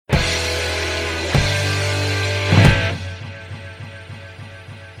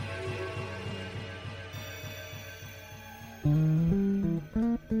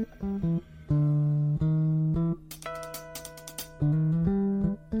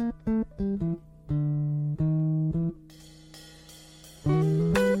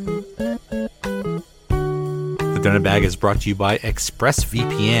Donut Bag is brought to you by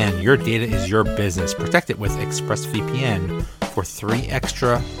ExpressVPN. Your data is your business. Protect it with ExpressVPN. For 3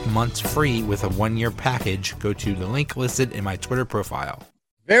 extra months free with a 1-year package, go to the link listed in my Twitter profile.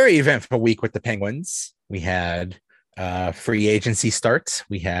 Very eventful week with the Penguins. We had free agency starts.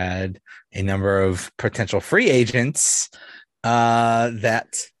 We had a number of potential free agents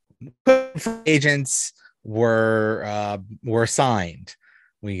that free agents were signed.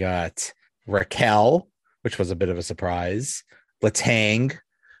 We got Raquel, which was a bit of a surprise. Letang.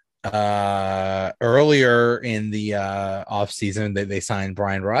 Earlier in the offseason, they signed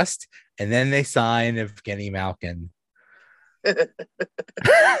Brian Rust, and then they signed Evgeny Malkin.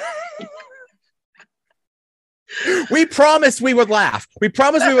 We promised we would laugh. I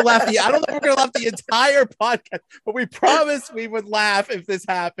don't know if we're going to laugh the entire podcast, but we promised we would laugh if this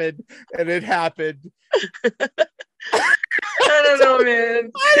happened, and it happened. I don't know,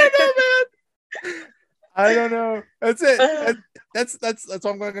 man. I don't know. That's it. That's what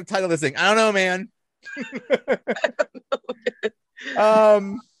I'm going to title this thing. I don't know, man.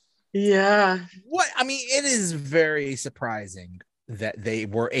 Yeah. It is very surprising that they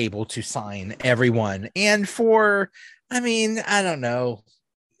were able to sign everyone. And I don't know.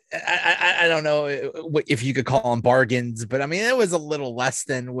 I don't know if you could call them bargains, but it was a little less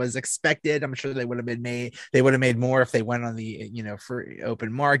than was expected. I'm sure they would have made more if they went on the, for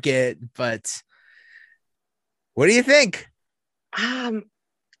open market, but what do you think? I'm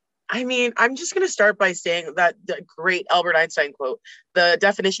just going to start by saying that the great Albert Einstein quote, the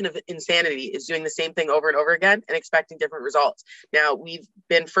definition of insanity is doing the same thing over and over again and expecting different results. Now, we've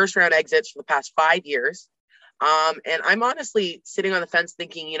been first round exits for the past 5 years. And I'm honestly sitting on the fence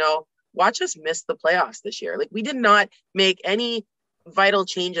thinking, watch us miss the playoffs this year. Like, we did not make any vital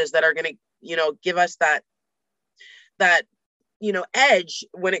changes that are going to, give us that, edge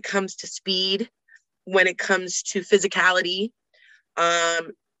when it comes to speed, when it comes to physicality.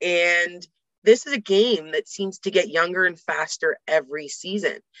 And this is a game that seems to get younger and faster every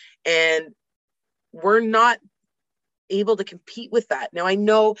season. And we're not able to compete with that. Now, I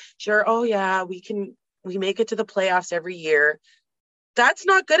know, sure, we make it to the playoffs every year. That's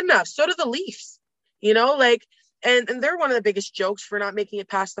not good enough. So do the Leafs, and they're one of the biggest jokes for not making it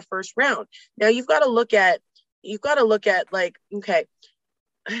past the first round. Now you've got to look at okay,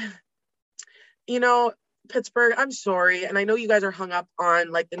 Pittsburgh, I'm sorry. And I know you guys are hung up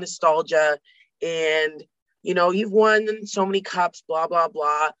on the nostalgia and, you've won so many cups, blah, blah,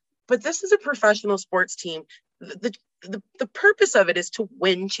 blah. But this is a professional sports team. The purpose of it is to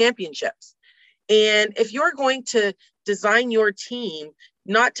win championships. And if you're going to design your team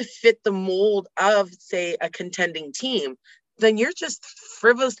not to fit the mold of, say, a contending team, then you're just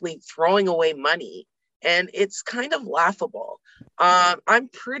frivolously throwing away money. And it's kind of laughable.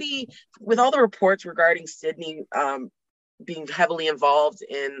 With all the reports regarding Sydney being heavily involved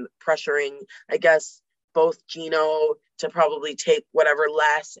in pressuring, I guess, both Gino to probably take whatever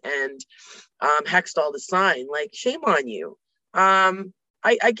less and Hextall to sign, shame on you.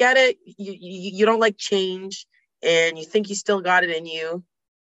 I get it. You don't like change and you think you still got it in you.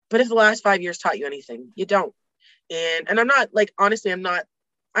 But if the last 5 years taught you anything, you don't. And I'm not honestly,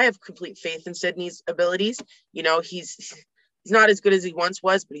 I have complete faith in Sydney's abilities. He's not as good as he once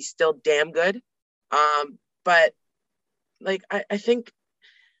was, but he's still damn good. But I think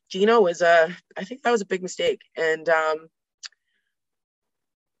Gino I think that was a big mistake. And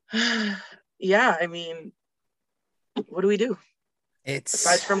yeah, what do we do?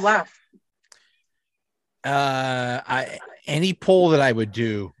 Aside from laugh. Any poll that I would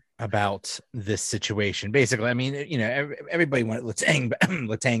do about this situation, basically, everybody wanted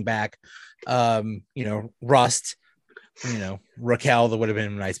Letang back, Rust, Raquel, that would have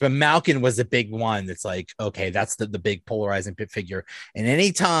been nice, but Malkin was the big one. That's okay, that's the big polarizing figure. And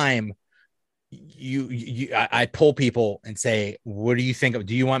anytime I poll people and say, what do you think of,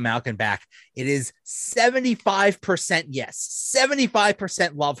 do you want Malkin back? It is 75% yes,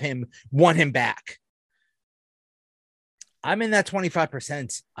 75% love him, want him back. I'm in that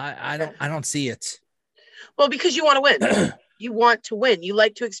 25%. I don't see it. Well, because you want to win. You want to win. You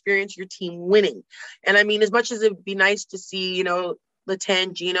like to experience your team winning. And as much as it would be nice to see,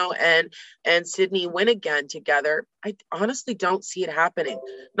 Letang, Gino, and Sydney win again together, I honestly don't see it happening.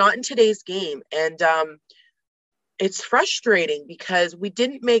 Not in today's game. And it's frustrating because we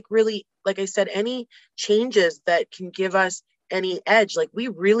didn't make really, like I said, any changes that can give us any edge. We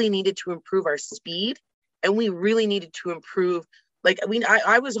really needed to improve our speed. And we really needed to improve.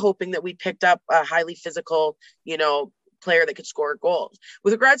 I was hoping that we picked up a highly physical, player that could score goals.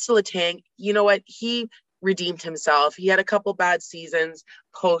 With regards to Letang, you know what? He redeemed himself. He had a couple bad seasons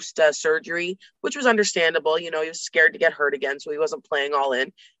post surgery, which was understandable. You know, he was scared to get hurt again, so he wasn't playing all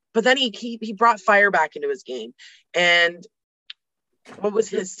in. But then he brought fire back into his game. And what was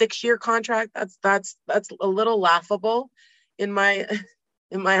his 6-year contract? That's a little laughable in my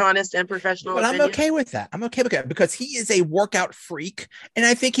honest and professional opinion. I'm okay with that. I'm okay with that because he is a workout freak, and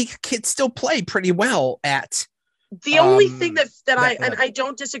I think he can still play pretty well at. The only thing that I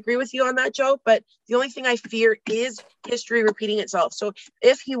don't disagree with you on that, Joe, but the only thing I fear is history repeating itself. So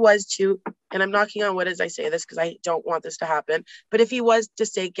if he was to, and I'm knocking on wood as I say this because I don't want this to happen, but if he was to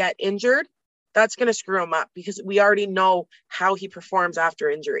say get injured, that's going to screw him up because we already know how he performs after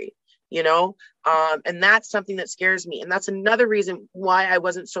injury, you know? And that's something that scares me. And that's another reason why I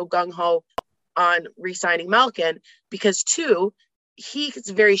wasn't so gung-ho on re-signing Malkin, because two, he's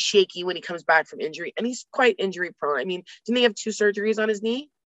very shaky when he comes back from injury, and he's quite injury prone. I mean, didn't he have 2 surgeries on his knee?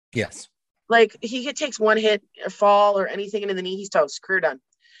 Yes. Like he takes one hit, a fall or anything into the knee, he's toast, career done.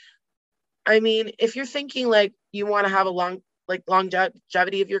 I mean, if you're thinking like you want to have a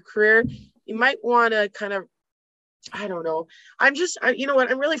longevity of your career, you might want to kind of, I don't know. You know what?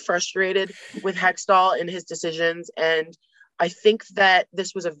 I'm really frustrated with Hextall and his decisions. And I think that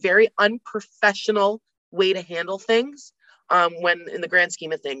this was a very unprofessional way to handle things. When in the grand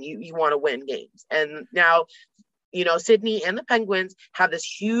scheme of thing, you want to win games. And now, you know, Sydney and the Penguins have this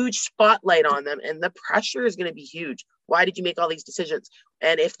huge spotlight on them, and the pressure is going to be huge. Why did you make all these decisions?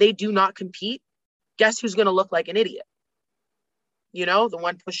 And if they do not compete, guess who's going to look like an idiot? You know, the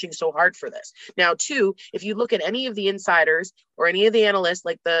one pushing so hard for this. Now, two, if you look at any of the insiders or any of the analysts,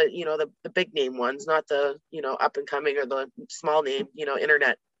 like the big name ones, not the, up and coming or the small name,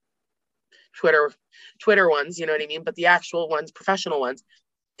 internet, Twitter ones, you know what I mean? But the actual ones, professional ones,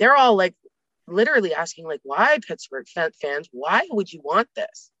 they're all like literally asking like, why Pittsburgh fans, why would you want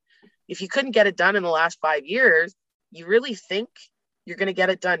this? If you couldn't get it done in the last 5 years, you really think you're going to get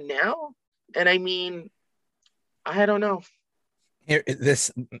it done now? And I mean, I don't know. Here,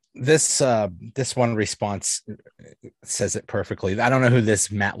 this one response says it perfectly. I don't know who this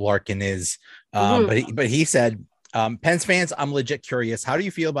Matt Larkin is, but he said, Pens fans, I'm legit curious. How do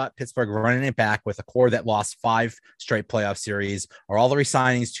you feel about Pittsburgh running it back with a core that lost 5 straight playoff series? Are all the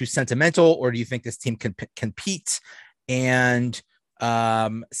resignings too sentimental, or do you think this team can compete? And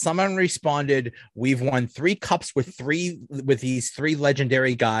someone responded, we've won 3 cups with these 3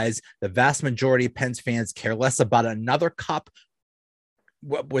 legendary guys. The vast majority of Pens fans care less about another cup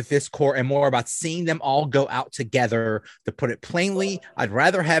with this core and more about seeing them all go out together. To put it plainly, I'd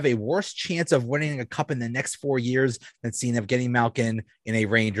rather have a worse chance of winning a cup in the next 4 years than seeing them getting Malkin in a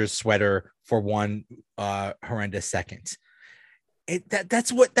Rangers sweater for one horrendous second.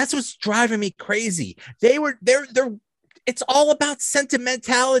 That's what's driving me crazy. It's all about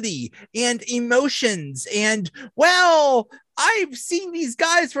sentimentality and emotions. And, well, I've seen these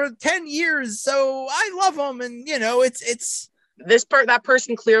guys for 10 years, so I love them. And, it's that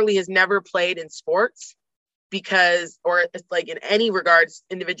person clearly has never played in sports or it's like in any regards,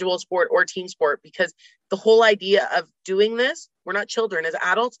 individual sport or team sport, because the whole idea of doing this, we're not children as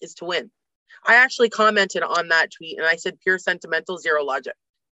adults, is to win. I actually commented on that tweet and I said, pure sentimental, zero logic.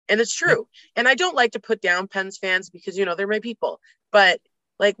 And it's true. And I don't like to put down Pens fans because, they're my people, but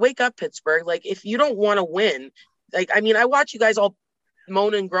like, wake up, Pittsburgh. Like, if you don't want to win, like, I mean, I watch you guys all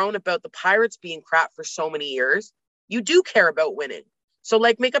moan and groan about the Pirates being crap for so many years. You do care about winning. So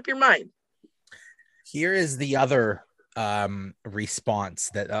like, make up your mind. Here is the other response,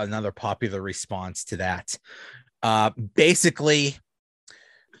 that another popular response to that. Basically,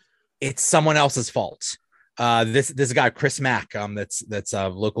 it's someone else's fault. This guy, Chris Mack, that's a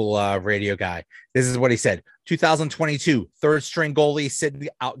local radio guy. This is what he said. 2022, third string goalie, Sidney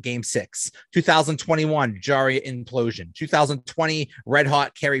out game 6. 2021, Jarry implosion. 2020, red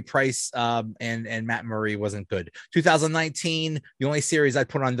hot Carey Price and Matt Murray wasn't good. 2019, the only series I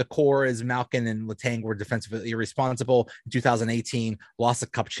put on the core is Malkin and Letang were defensively irresponsible. In 2018, lost the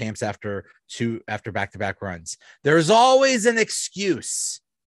cup champs after back-to-back runs. There's always an excuse.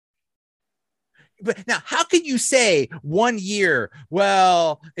 But now, how can you say 1 year?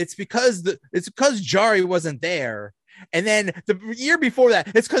 Well, it's because Jarry wasn't there, and then the year before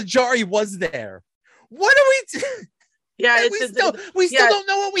that, it's because Jarry was there. What do we? Yeah, we still don't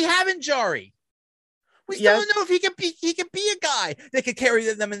know what we have in Jarry. We still don't know if he can be a guy that could carry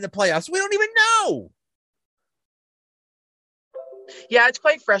them in the playoffs. We don't even know. Yeah, it's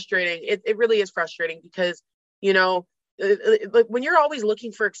quite frustrating. It really is frustrating because when you're always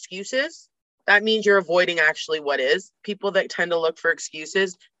looking for excuses, that means you're avoiding actually what is. People that tend to look for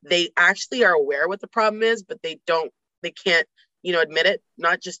excuses, they actually are aware what the problem is, but they can't, admit it,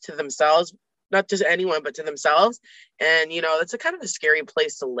 not just to themselves, not just anyone, but to themselves. And, that's a kind of a scary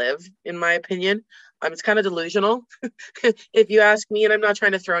place to live, in my opinion. It's kind of delusional, if you ask me, and I'm not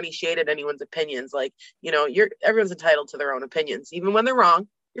trying to throw any shade at anyone's opinions. Like, everyone's entitled to their own opinions, even when they're wrong.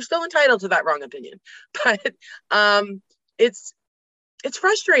 You're still entitled to that wrong opinion. But it's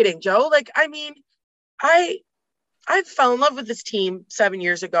frustrating, Joe. Like, I mean, I fell in love with this team 7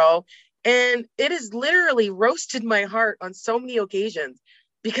 years ago, and it has literally roasted my heart on so many occasions,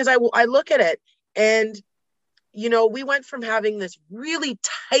 because I look at it and, we went from having this really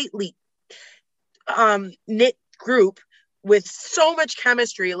tightly knit group with so much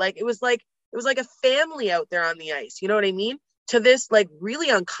chemistry. Like, it was like a family out there on the ice. You know what I mean? To this like really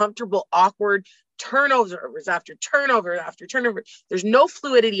uncomfortable, awkward turnovers after turnover after turnover. There's no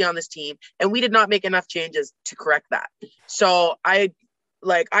fluidity on this team, and we did not make enough changes to correct that. So I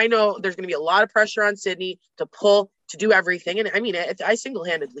know there's going to be a lot of pressure on Sidney to do everything. And I mean, I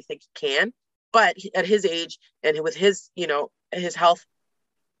single-handedly think he can, but at his age and with his, his health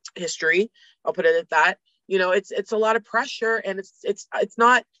history, I'll put it at that, it's a lot of pressure, and it's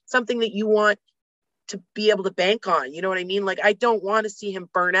not something that you want to be able to bank on. You know what I mean? Like, I don't want to see him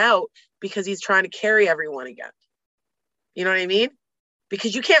burn out because he's trying to carry everyone again. You know what I mean?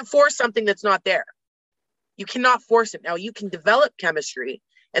 Because you can't force something that's not there. You cannot force it. Now, you can develop chemistry.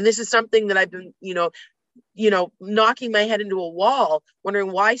 And this is something that I've been, knocking my head into a wall,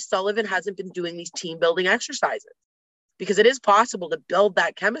 wondering why Sullivan hasn't been doing these team building exercises, because it is possible to build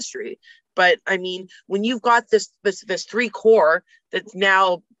that chemistry. But I mean, when you've got this three core that's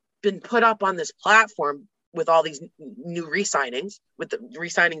now been put up on this platform with all these new re-signings, with the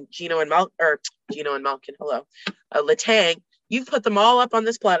re-signing Gino and Malkin, Letang, you've put them all up on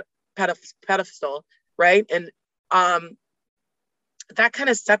this pedestal, right? And that kind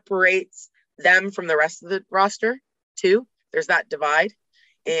of separates them from the rest of the roster too. There's that divide,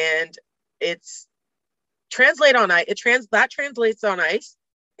 and it's translates on ice,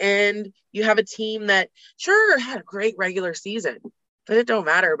 and you have a team that sure had a great regular season, but it don't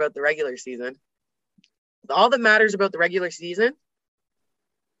matter about the regular season. All that matters about the regular season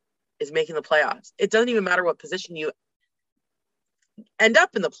is making the playoffs. It doesn't even matter what position you end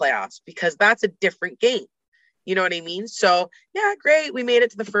up in the playoffs, because that's a different game. You know what I mean? So yeah, great. We made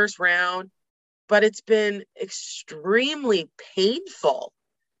it to the first round, but it's been extremely painful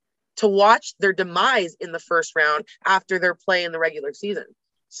to watch their demise in the first round after their play in the regular season.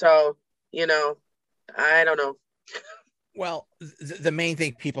 So, I don't know. Well, the main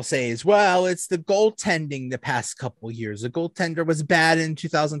thing people say is, well, it's the goaltending the past couple of years. The goaltender was bad in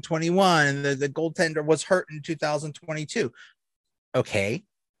 2021, and the goaltender was hurt in 2022. Okay,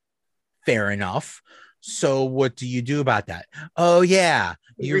 fair enough. So what do you do about that? Oh, yeah,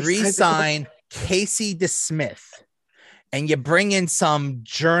 you re-sign Casey DeSmith, and you bring in some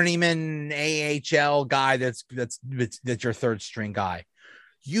journeyman AHL guy that's your third string guy.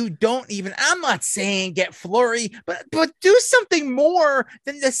 You don't even, I'm not saying get Fleury, but do something more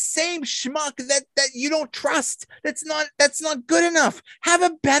than the same schmuck that you don't trust. That's not good enough. Have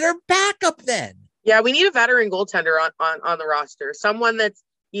a better backup then. Yeah, we need a veteran goaltender on the roster. Someone that's,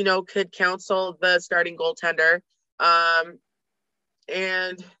 could counsel the starting goaltender. And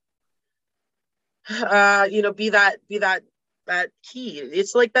be that key.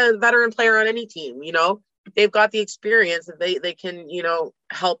 It's like the veteran player on any team, they've got the experience that they can,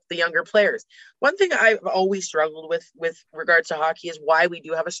 help the younger players. One thing I've always struggled with regards to hockey is why we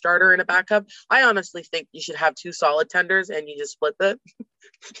do have a starter and a backup. I honestly think you should have two solid tenders and you just split the,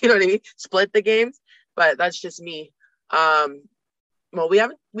 split the games, but that's just me. Well, we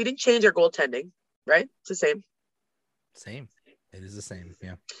didn't change our goaltending, right? It's the same. Same. It is the same.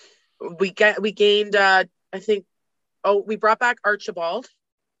 Yeah. We gained, I think, we brought back Archibald,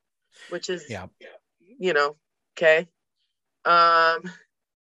 which is, okay.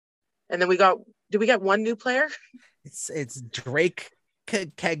 And then did we get one new player? It's Drake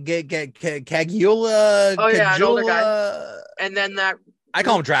Cagula. Oh yeah, an older guy. And then I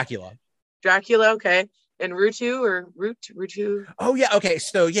call him Dracula. Dracula, okay. And Rutu. Oh yeah, okay.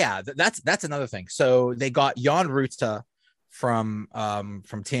 So yeah, that's another thing. So they got Jan Ruta from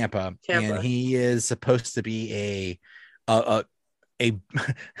Tampa, and he is supposed to be a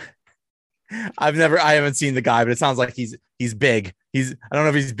I haven't seen the guy, but it sounds like he's big. I don't know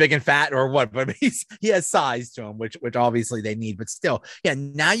if he's big and fat or what, but he has size to him, which obviously they need, but still, yeah.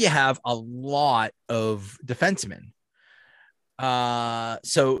 Now you have a lot of defensemen.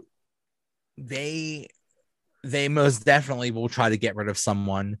 So they most definitely will try to get rid of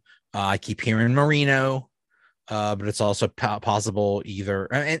someone. I keep hearing Marino, but it's also possible either,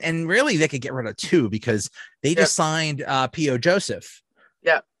 and really they could get rid of two, because they just signed P.O. Joseph.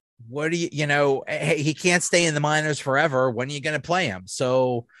 Yeah. what do hey, he can't stay in the minors forever. When are you going to play him?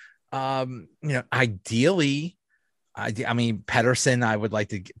 So, ideally, I mean, Pedersen, I would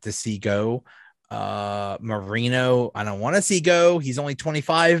like to see go. Marino, I don't want to see go. He's only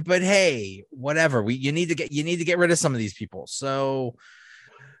 25, but hey, whatever. You need to get rid of some of these people. So,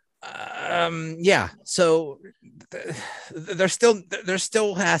 yeah. So there's still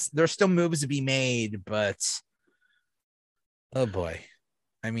moves to be made, but oh boy,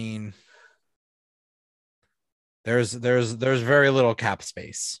 I mean, there's very little cap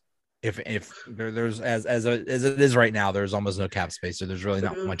space. If there's as it is right now, there's almost no cap space, so there's really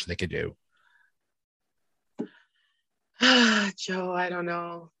not much they could do. Joe, I don't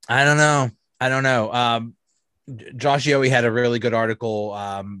know. Josh Yohe had a really good article.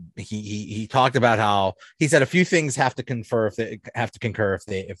 He talked about how he said a few things have to concur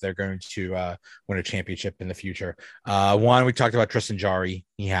if they're going to win a championship in the future. One, we talked about Tristan Jarry.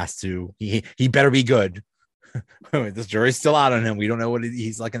 He better be good. This jury's still out on him. We don't know what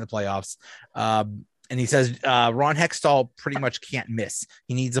he's like in the playoffs. And he says Ron Hextall pretty much can't miss.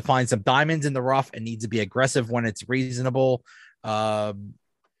 He needs to find some diamonds in the rough and needs to be aggressive when it's reasonable.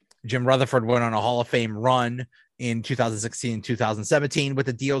 Jim Rutherford went on a Hall of Fame run in 2016 and 2017 with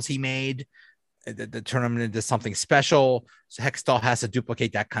the deals he made that turn him into something special. So Hextall has to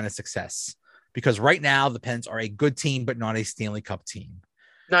duplicate that kind of success because right now the Pens are a good team, but not a Stanley Cup team.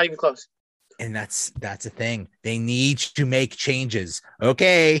 Not even close. And that's a thing. They need to make changes.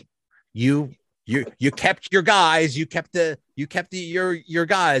 Okay. You kept your guys, you kept your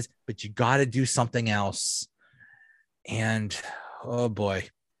guys, but you got to do something else. And oh boy,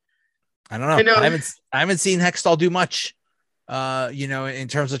 I don't know. I haven't seen Hextall do much, in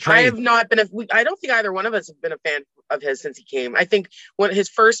terms of trade. I have not been. I don't think either one of us have been a fan of his since he came. I think when his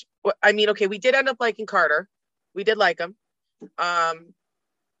first, okay, we did end up liking Carter. We did like him,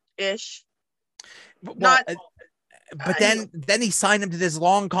 ish. But then he signed him to this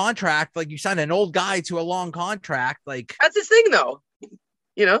long contract. Like you signed an old guy to a long contract. Like that's his thing, though.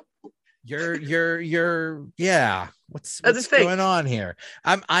 Yeah. What's going on here?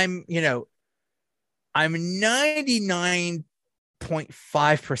 I'm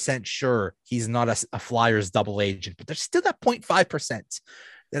 99.5% sure he's not a Flyers double agent, but there's still that 0.5%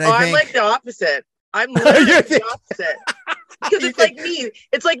 that I think. I'm like the opposite. I'm literally the opposite. Because it's like me.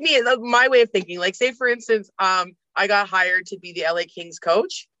 It's like me. My way of thinking. Like, say for instance, I got hired to be the LA Kings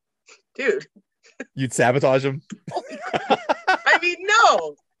coach. Dude. You'd sabotage him? I mean,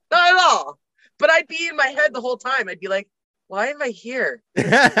 no, not at all. But I'd be in my head the whole time. I'd be like, why am I here? It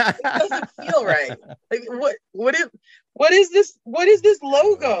doesn't feel right. Like what is this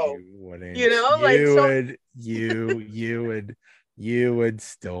logo? You would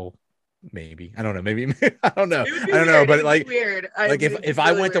still maybe. I don't know. Maybe I don't know. I don't know. But like weird. Like if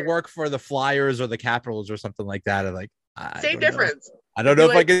I went to work for the Flyers or the Capitals or something like that, I'm like same difference. I don't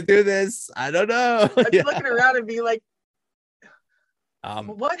know if I can do this. I don't know. I'd be looking around and be like,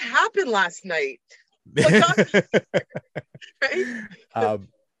 what happened last night? Right?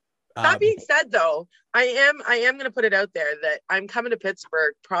 That being said, though, I am going to put it out there that I'm coming to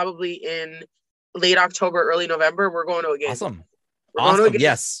Pittsburgh probably in late October, early November. We're going to a game. Awesome.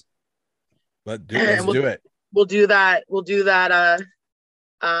 Yes. Let's do it. We'll do that. We'll do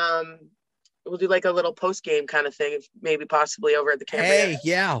like a little post game kind of thing, maybe possibly over at the camp. Hey,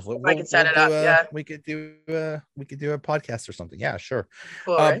 yeah, I can set it up. Yeah, we could do a podcast or something. Yeah, sure.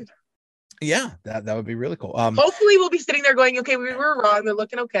 Cool, right? Yeah, that would be really cool. Hopefully, we'll be sitting there going, "Okay, we were wrong. They're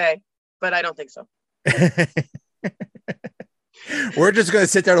looking okay," but I don't think so. We're just gonna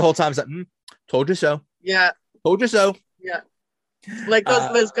sit there the whole time. Like, told you so. Yeah. Told you so. Yeah. Like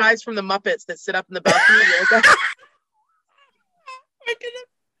those guys from the Muppets that sit up in the balcony.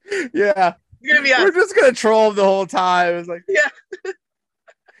 Yeah. We're just gonna troll him the whole time. It's like, yeah.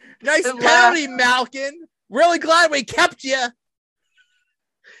 Nice penalty, Malkin. Really glad we kept you.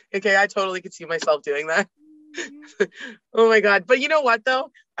 Okay, I totally could see myself doing that. Oh my God. But you know what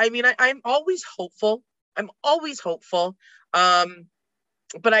though? I mean, I'm always hopeful.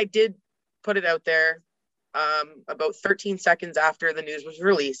 But I did put it out there about 13 seconds after the news was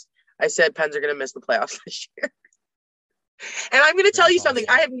released. I said Pens are going to miss the playoffs this year. And I'm going to tell you something.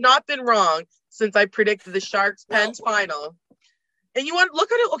 I have not been wrong since I predicted the Sharks Pens final. And you want to look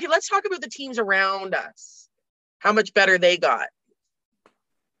at it. Okay, let's talk about the teams around us. How much better they got.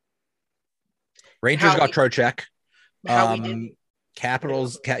 Rangers got Trocheck.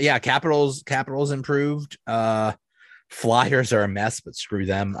 Capitals improved. Flyers are a mess, but screw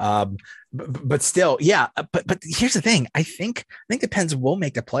them. But still, yeah. But here's the thing. I think the Pens will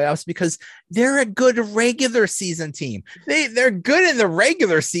make the playoffs because they're a good regular season team. They're good in the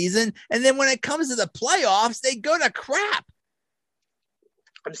regular season, and then when it comes to the playoffs, they go to crap.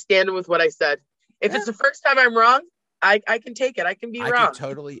 I'm standing with what I said. If it's the first time I'm wrong, I can take it. I can be wrong.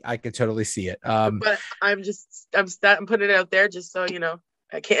 I could totally see it. But I'm putting it out there just so you know.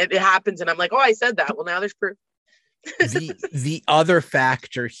 It happens, and I'm like, oh, I said that. Well, now there's proof. The other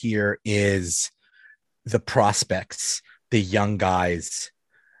factor here is the prospects, the young guys.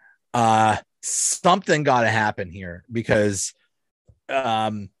 Something got to happen here because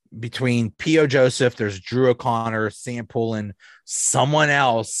between P.O. Joseph, there's Drew O'Connor, Sam Poulin, someone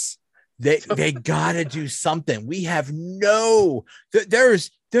else. They got to do something. We have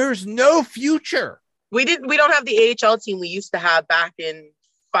there's no future. We don't have the AHL team we used to have back in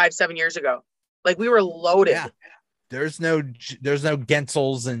 5-7 years ago. Like we were loaded. Yeah. There's no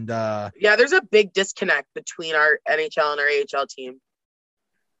Gensels and there's a big disconnect between our NHL and our AHL team.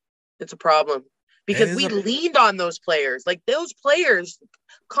 It's a problem because we leaned on those players. Like those players,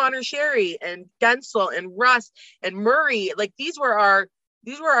 Connor Sherry and Gensel and Russ and Murray, like these were our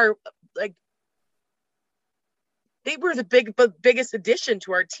like they were the biggest addition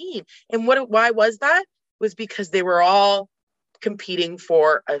to our team. And why was that? Was because they were all competing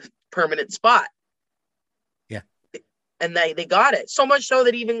for a permanent spot. Yeah. And they got it. So much so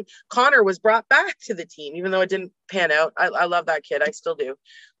that even Connor was brought back to the team, even though it didn't pan out. I love that kid. I still do.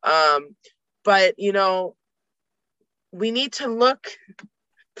 But you know, we need to look.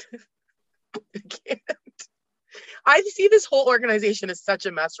 I see this whole organization as such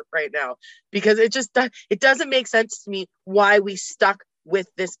a mess right now because it doesn't make sense to me why we stuck with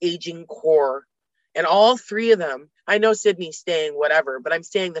this aging core. And all three of them, I know Sydney's staying, whatever, but I'm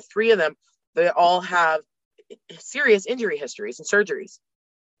saying the three of them, they all have serious injury histories and surgeries.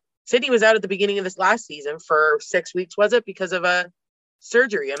 Sydney was out at the beginning of this last season for 6 weeks, was it? Because of a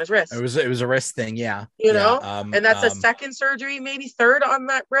surgery on his wrist. It was a wrist thing, yeah. You know, and that's a second surgery, maybe third on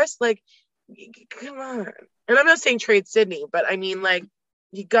that wrist. Like, come on. And I'm not saying trade Sydney, but I mean, like,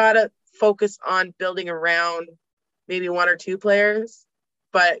 you gotta focus on building around maybe one or two players.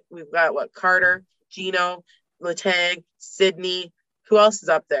 But we've got Carter, Gino, Letang, Sydney. Who else is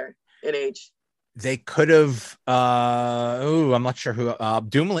up there in age? They could have. I'm not sure who.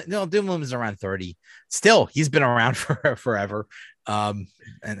 Dumoulin. No, Dumoulin is around 30. Still, he's been around for forever. And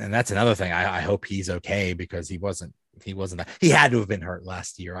that's another thing. I hope he's okay because he wasn't. He had to have been hurt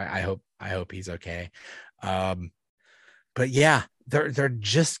last year. I hope he's okay. But yeah, they're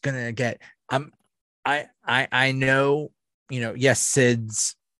just gonna get. I know. You know, yes, Sid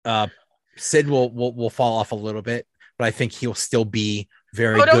will fall off a little bit, but I think he'll still be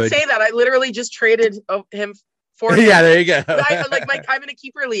very good. Don't say that. I literally just traded him for him. Yeah, there you go. I'm in a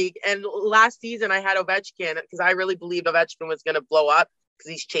keeper league, and last season I had Ovechkin because I really believed Ovechkin was going to blow up because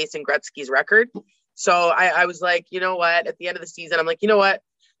he's chasing Gretzky's record. So I was like, you know what? At the end of the season, I'm like, you know what?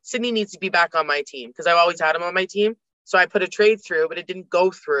 Sydney needs to be back on my team because I've always had him on my team. So I put a trade through, but it didn't go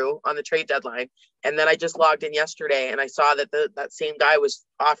through on the trade deadline. And then I just logged in yesterday and I saw that that same guy was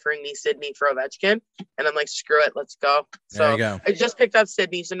offering me Sydney for Ovechkin. And I'm like, screw it, let's go. So I just picked up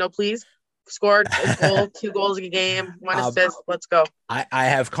Sydney. So no, please. Scored a goal, 2 goals a game, 1 assist. Let's go. I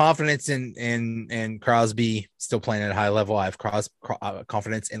have confidence in Crosby still playing at a high level. I have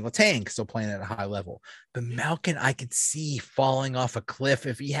confidence in Letang still playing at a high level. But Malkin, I could see falling off a cliff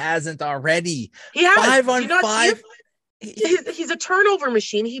if he hasn't already. He has 5 on 5. He's a turnover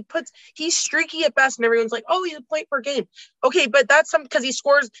machine. He's streaky at best, and everyone's like, "Oh, he's a point per game." Okay, but that's because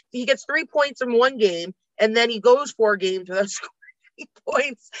he gets 3 points in one game, and then he goes 4 games without scoring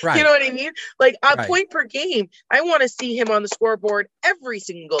points. Right. You know what I mean? Like a point per game. I want to see him on the scoreboard every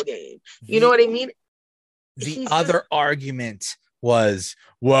single game. You know what I mean? The other argument was,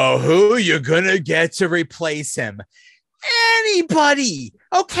 well, who are you gonna get to replace him? Anybody.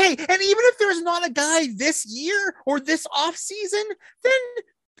 Okay. And even if there's not a guy this year or this off season, then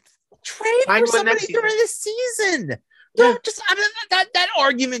trade for somebody during the season. Don't just that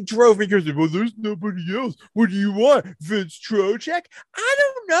argument drove me because, well, there's nobody else. What do you want? Vince Trocheck? I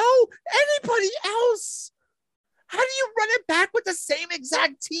don't know. Anybody else? How do you run it back with the same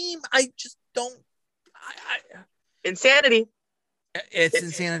exact team? I just don't. Insanity. It's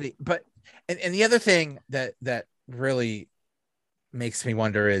insanity. But and the other thing that really makes me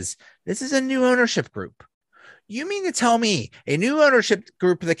wonder is this is a new ownership group. You mean to tell me a new ownership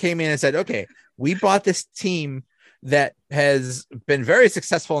group that came in and said, okay, we bought this team that has been very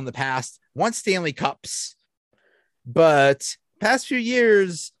successful in the past, won Stanley Cups, but past few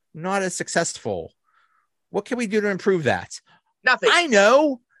years, not as successful. What can we do to improve that? Nothing. I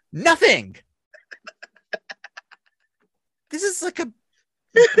know nothing. This is like a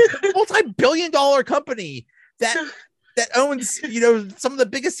multi-billion-dollar company that owns, some of the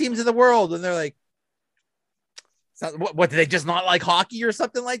biggest teams in the world, and they're like, what do they just not like hockey or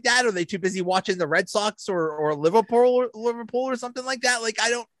something like that? Are they too busy watching the Red Sox or Liverpool or something like that? Like, I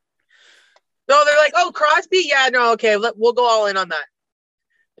don't. No, they're like, oh, Crosby? Yeah, no, okay, we'll go all in on that.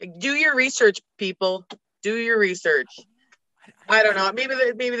 Do your research, people. Do your research. I don't know.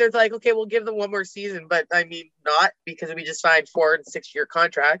 Maybe there's like, okay, we'll give them one more season, but I mean, not, because we just signed 4 and 6 year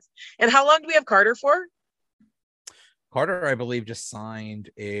contracts. And how long do we have Carter for? Carter, I believe, just signed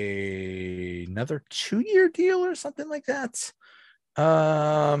another 2-year deal or something like that.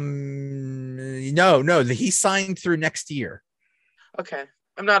 No, he signed through next year. Okay,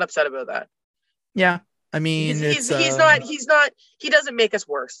 I'm not upset about that. Yeah, I mean, he's not. He doesn't make us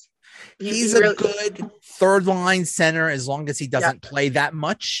worse. He's a good third line center as long as he doesn't play that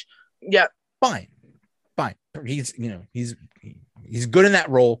much. Yeah, fine. He's good in that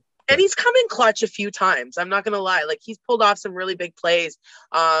role. And he's come in clutch a few times. I'm not going to lie. Like, he's pulled off some really big plays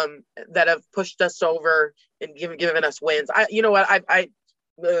that have pushed us over and given us wins. You know what? I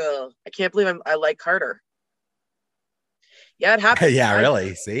can't believe I like Carter. Yeah, it happened. Yeah,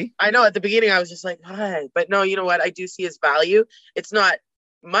 really? See? I know at the beginning I was just like, hi. But no, you know what? I do see his value. It's not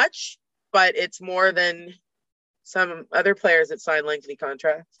much, but it's more than some other players that sign lengthy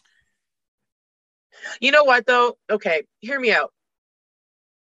contracts. You know what, though? Okay, hear me out.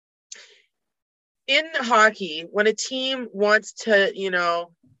 In hockey, when a team wants to,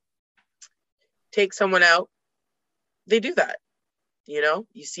 take someone out, they do that. You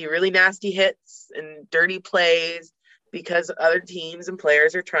see really nasty hits and dirty plays because other teams and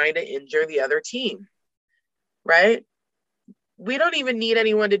players are trying to injure the other team, right? We don't even need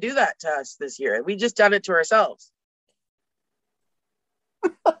anyone to do that to us this year. We just done it to ourselves.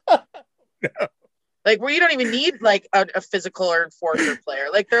 No. Like, where you don't even need like a physical or enforcer player.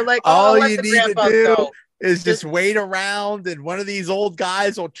 Like, they're like, all you need to do is just wait around, and one of these old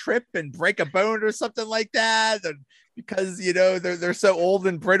guys will trip and break a bone or something like that. And because they're so old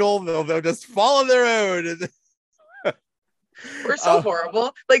and brittle, they'll just fall on their own. We're so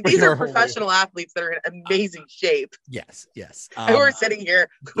horrible. Like, these are professional athletes that are in amazing shape. Yes. And we're sitting here.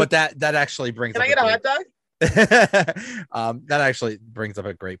 But that actually brings. Can I get a hot dog? That actually brings up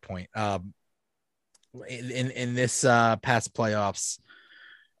a great point. In this past playoffs,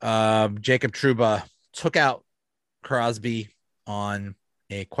 Jacob Trouba took out Crosby on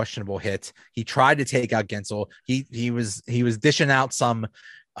a questionable hit. He tried to take out Gensel. He was dishing out some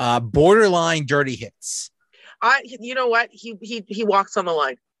borderline dirty hits. You know what? He walks on the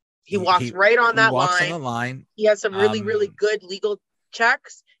line. He walks right on that line. On the line. He has some really, really good legal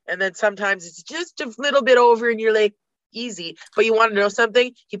checks. And then sometimes it's just a little bit over and you're like, easy. But you want to know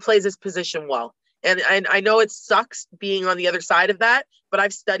something? He plays his position well. And I know it sucks being on the other side of that, but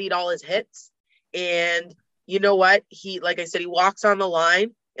I've studied all his hits. And you know what? Like I said, he walks on the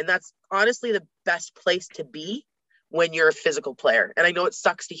line. And that's honestly the best place to be when you're a physical player. And I know it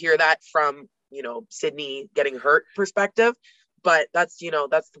sucks to hear that from, Sydney getting hurt perspective, but that's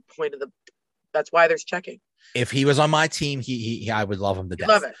the point that's why there's checking. If he was on my team, I would love him to death.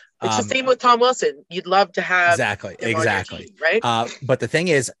 Love it. It's the same with Tom Wilson. You'd love to have exactly, team, right? But the thing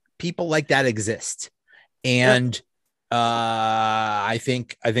is, people like that exist, and I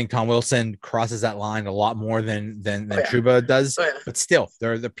think Tom Wilson crosses that line a lot more than Trouba does. But still,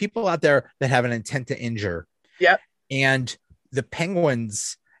 there are the people out there that have an intent to injure. Yeah, and the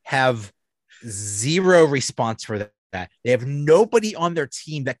Penguins have zero response for that. They have nobody on their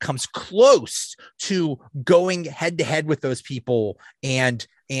team that comes close to going head to head with those people and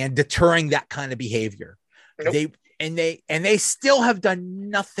deterring that kind of behavior. Nope. They still have done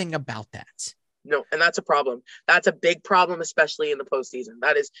nothing about that. No, and that's a problem. That's a big problem, especially in the postseason.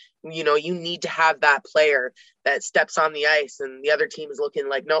 That is, you need to have that player that steps on the ice and the other team is looking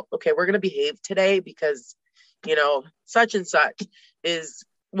like, no, okay, we're going to behave today because, such and such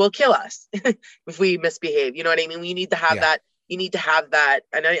will kill us if we misbehave. You know what I mean? We need to have that. You need to have that.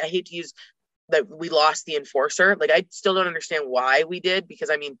 And I hate to use that we lost the enforcer. Like, I still don't understand why we did, because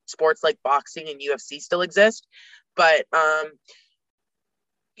I mean, sports like boxing and UFC still exist. But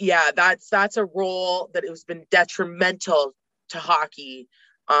that's a role that has been detrimental to hockey.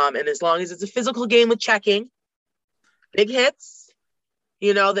 And as long as it's a physical game with checking, big hits,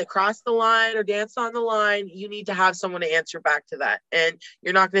 that cross the line or dance on the line, you need to have someone to answer back to that. And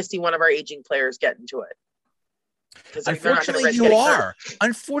you're not going to see one of our aging players get into it. Unfortunately, you are.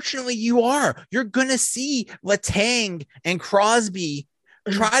 Unfortunately, you are. You're going to see Letang and Crosby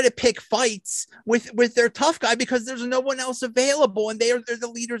try to pick fights with their tough guy because there's no one else available, and they're the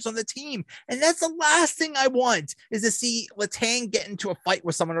leaders on the team. And that's the last thing I want is to see Letang get into a fight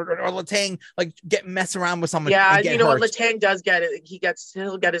with someone, or Letang like get mess around with someone. Yeah, and get you know hurt. what? Letang does get it.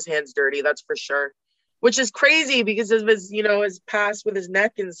 He'll get his hands dirty. That's for sure. Which is crazy because of his, his past with his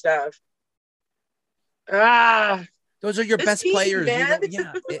neck and stuff. Those are your best players. Man.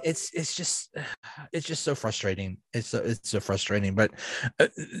 Yeah, it's just so frustrating. It's so frustrating. But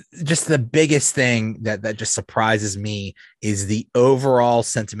just the biggest thing that just surprises me is the overall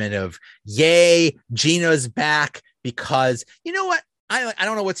sentiment of yay, Gino's back, because you know what? I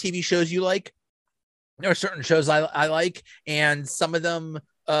don't know what TV shows you like. There are certain shows I like, and some of them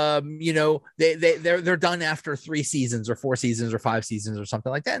they're done after 3 seasons or 4 seasons or 5 seasons or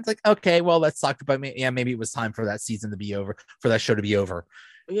something like that. It's like, okay, well, let's talk about me. Yeah, maybe it was time for that season to be over, for that show to be over.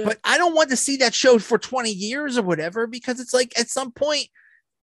 Yeah. But I don't want to see that show for 20 years or whatever, because it's like at some point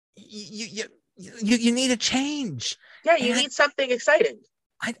you need a change. Yeah, you need something exciting.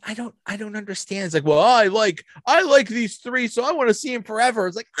 I don't understand. It's like, well, I like these 3, so I want to see him forever.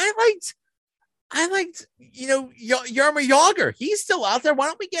 It's like I liked Jaromir Jagr. He's still out there. Why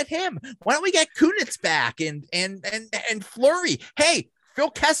don't we get him? Why don't we get Kunitz back and Fleury? Hey, Phil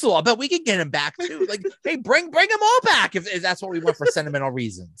Kessel, I bet we could get him back too. Like, hey, bring them all back if that's what we want for sentimental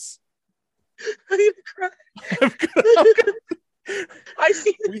reasons. I'm gonna cry. I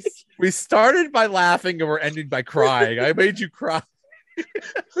see. We started by laughing and we're ending by crying. I made you cry.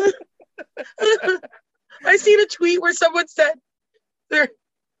 I seen a tweet where someone said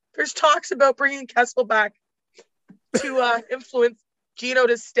there's talks about bringing Kessel back to influence Gino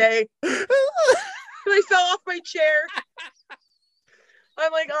to stay. And I fell off my chair.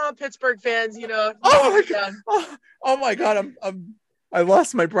 I'm like, oh, Pittsburgh fans, Oh my God, I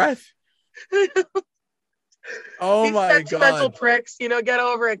lost my breath. Oh these my sentimental God, pricks, get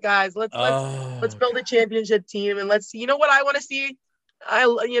over it, guys. Let's build a championship team, and let's see. You know what I want to see?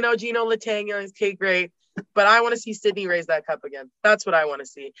 Gino Letang, okay, great. But I want to see Sydney raise that cup again. That's what I want to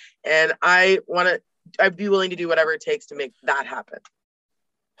see. And I'd be willing to do whatever it takes to make that happen.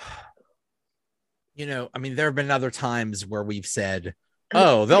 I mean, there have been other times where we've said,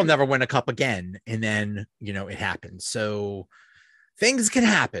 oh, they'll never win a cup again. And then, it happens. So things can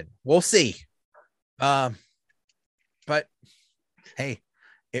happen. We'll see. But hey,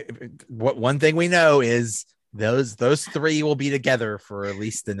 one thing we know is those 3 will be together for at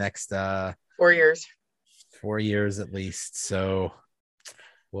least the next 4 years. 4 years at least. So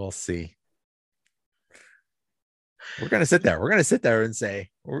we'll see. We're going to sit there. We're going to sit there and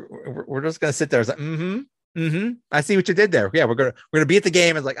say, we're just going to sit there. It's like, I see what you did there. Yeah. We're going to be at the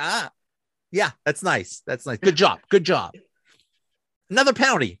game. And like, yeah, that's nice. That's nice. Good job. Good job. Another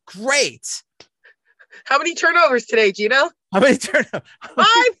penalty. Great. How many turnovers today, Gino? How many turnovers? 5.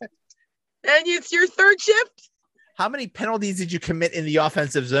 And it's your 3rd shift. How many penalties did you commit in the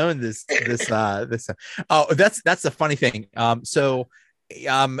offensive zone this? Oh, that's the funny thing. So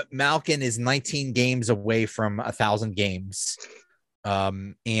Malkin is 19 games away from 1,000 games.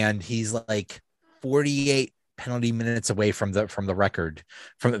 And he's like 48 penalty minutes away from the record,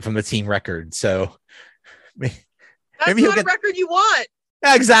 from the team record. So that's not a record you want.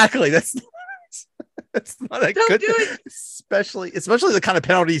 Exactly. That's not a good thing, especially the kind of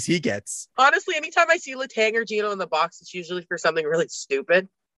penalties he gets. Honestly, anytime I see Letang or Gino in the box, it's usually for something really stupid.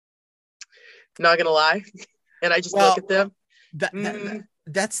 Not gonna lie, and I just look at them.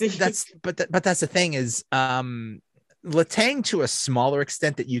 That's the thing is, Letang to a smaller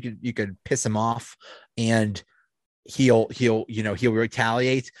extent that you could piss him off and he'll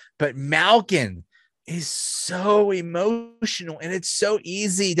retaliate, but Malkin is so emotional, and it's so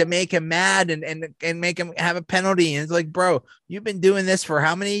easy to make him mad and make him have a penalty. And it's like, bro, you've been doing this for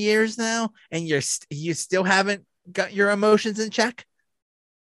how many years now, and you still haven't got your emotions in check?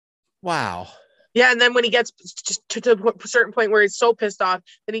 Wow. Yeah, and then when he gets just to a certain point where he's so pissed off,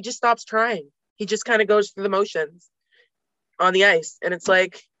 then he just stops trying. He just kind of goes through the motions on the ice, and it's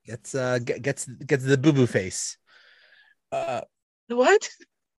like gets the boo-boo face. What?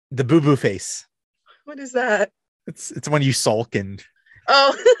 The boo-boo face. What is that? It's when you sulk and.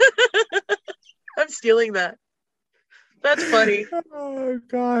 Oh, I'm stealing that. That's funny. Oh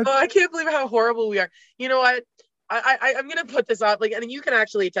God! Oh, I can't believe how horrible we are. You know what? I'm gonna put this out, and you can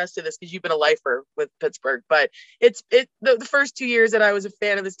actually attest to this because you've been a lifer with Pittsburgh. But the first 2 years that I was a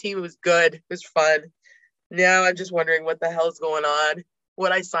fan of this team, it was good, it was fun. Now I'm just wondering what the hell is going on,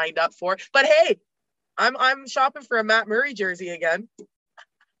 what I signed up for. But hey, I'm shopping for a Matt Murray jersey again.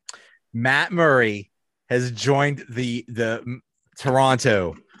 Matt Murray has joined the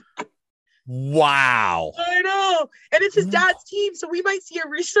Toronto. Wow. I know. And it's his dad's team, so we might see a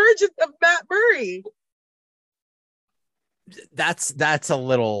resurgence of Matt Murray. That's a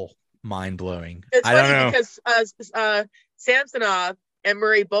little mind-blowing. It's I don't funny know. because Samsonov and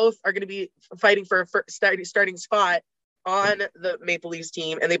Murray both are going to be fighting for a starting spot on the Maple Leafs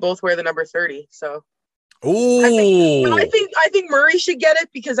team, and they both wear the number 30. So I think Murray should get it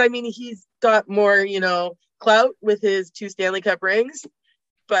because I mean he's got more, clout with his 2 Stanley Cup rings.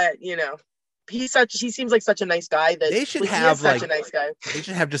 But he seems like such a nice guy that they should have such a nice guy. They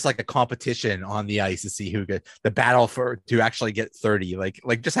should have just like a competition on the ice to see who get the battle to actually get 30.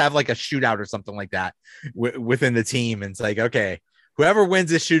 Like just have like a shootout or something like that within the team. And it's like, okay, whoever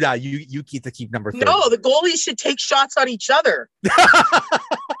wins this shootout, you keep number 30. No, the goalies should take shots on each other.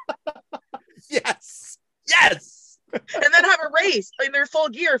 Yes. And then have a race in their full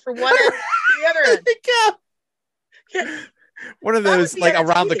gear from one end to the other end. Yeah. One of those like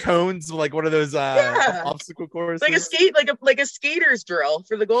around the cones, like one of those obstacle courses, like a skater's drill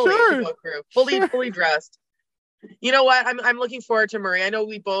for the goalie to go through, fully dressed. You know what? I'm looking forward to Murray. I know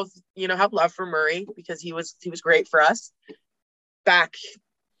we both have love for Murray because he was great for us back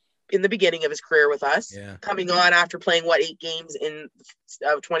in the beginning of his career with us. Yeah. Coming on after playing 8 games in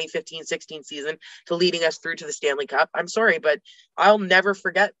 2015-16 season to leading us through to the Stanley Cup. I'm sorry, but I'll never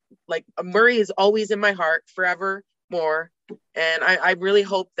forget. Like Murray is always in my heart forever more. And I really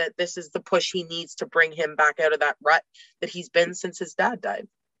hope that this is the push he needs to bring him back out of that rut that he's been since his dad died.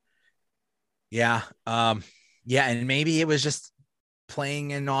 Yeah. And maybe it was just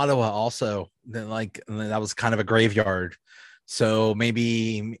playing in Ottawa also. That was kind of a graveyard. So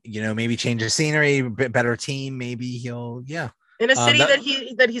maybe change the scenery, a bit better team. Maybe he'll, in a city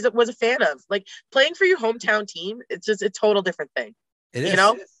that he was a fan of. Like playing for your hometown team, it's just a total different thing. It is.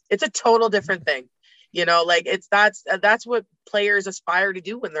 It's a total different thing. That's what players aspire to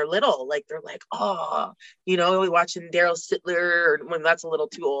do when they're little. Like they're like, watching Daryl Sittler, or when that's a little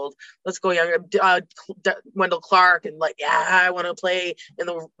too old. Let's go younger. Wendell Clark, and I want to play in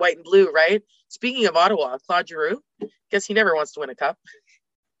the white and blue, right? Speaking of Ottawa, Claude Giroux, guess he never wants to win a cup.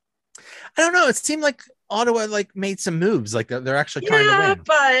 I don't know. It seemed like Ottawa made some moves. Like they're actually trying to win.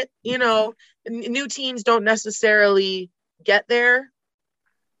 But new teams don't necessarily get there.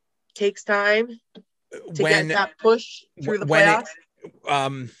 Takes time to get that push through the playoffs.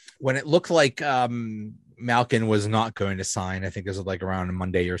 When it looked like Malkin was not going to sign, I think it was around a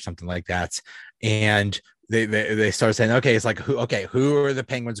Monday or something like that, and they started saying, okay, it's who are the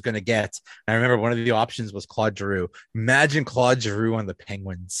Penguins going to get? And I remember one of the options was Claude Giroux. Imagine Claude Giroux on the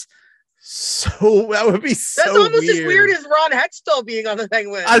Penguins. So that would be so That's almost weird. As weird as Ron Hextall being on the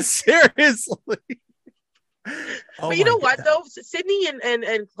Penguins. Seriously. But you know what though, Sydney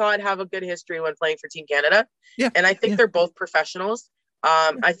and Claude have a good history when playing for Team Canada. Yeah, and I think they're both professionals.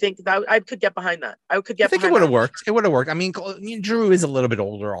 I think that I could get behind that. I think it would have worked. It would have worked. I mean, Drew is a little bit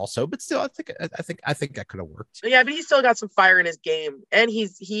older also, but still, I think that could have worked. Yeah, but he's still got some fire in his game, and he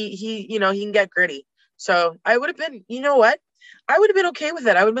can get gritty. So I would have been, I would have been okay with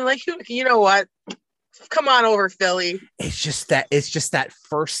it. I would have been like, you know what, come on over, Philly. It's just that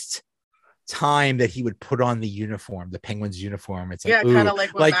first time that he would put on the uniform, the Penguins uniform. It's kind of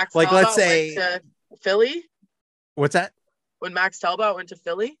like when Max Talbot let's say went to Philly. What's that? When Max Talbot went to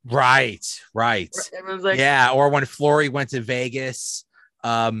Philly. Right. Everyone's like, or when Fleury went to Vegas.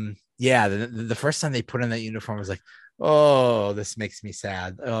 The first time they put on that uniform was like, oh, this makes me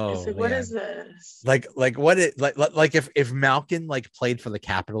sad. Oh, what is this? If Malkin played for the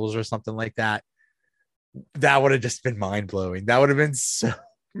Capitals or something like that, that would have just been mind blowing. That would have been so.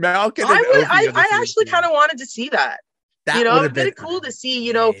 Malkin. I actually kind of wanted to see that. It would have been cool to see,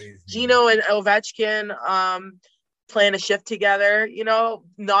 amazing. Gino and Ovechkin playing a shift together,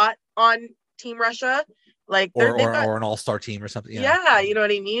 not on Team Russia. Or an all-star team or something. Yeah, you know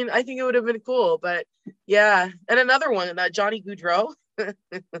what I mean? I think it would have been cool, but yeah. And another one, Johnny Gaudreau. I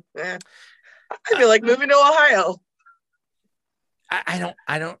feel like moving to Ohio. I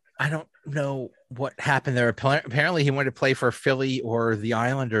don't know what happened there. Apparently he wanted to play for Philly or the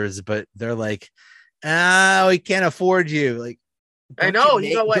Islanders, but they're like, we can't afford you. I know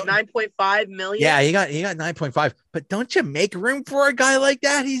he got 9.5 million. Yeah, he got 9.5. But don't you make room for a guy like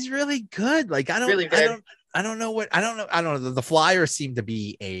that? He's really good. I don't know. The Flyers seem to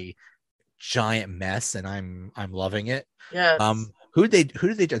be a giant mess, and I'm loving it. Yeah. Who did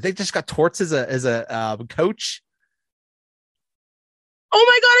they do? They just got Torts as a coach. Oh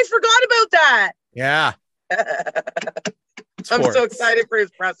my God, I forgot about that. Yeah. I'm so excited for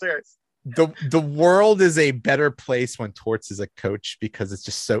his pressers. The world is a better place when Torts is a coach because it's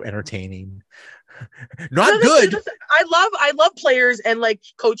just so entertaining. Not No, good. I love players and like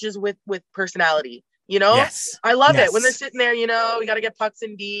coaches with personality. You know, Yes. I love it when they're Yes. sitting there. You know, you got to get pucks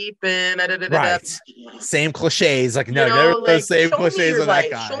in deep and Right. Same cliches. Like, You no, never know, those like same show me cliches your on that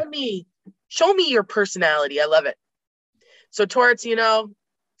life. guy. Show me your personality. I love it. So Torts, you know,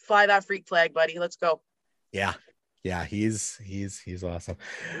 fly that freak flag, buddy. Let's go. Yeah. Yeah. He's awesome.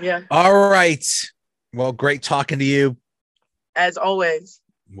 Yeah. All right. Well, great talking to you. As always.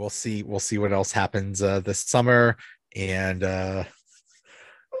 We'll see what else happens this summer. And oh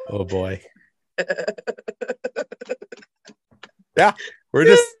boy. Yeah, we're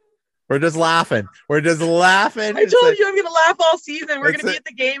just laughing. We're just laughing. I told you I'm gonna laugh all season. We're gonna be at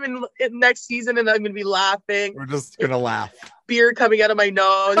the game in next season, and I'm gonna be laughing. We're just gonna laugh. Beer coming out of my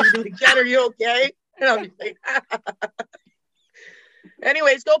nose. You're gonna be like, Jen, are you okay? And I'll be like,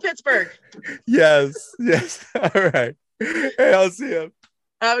 anyways, go Pittsburgh. Yes. All right. Hey, I'll see you.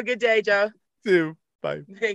 Have a good day, Joe. See you. Bye.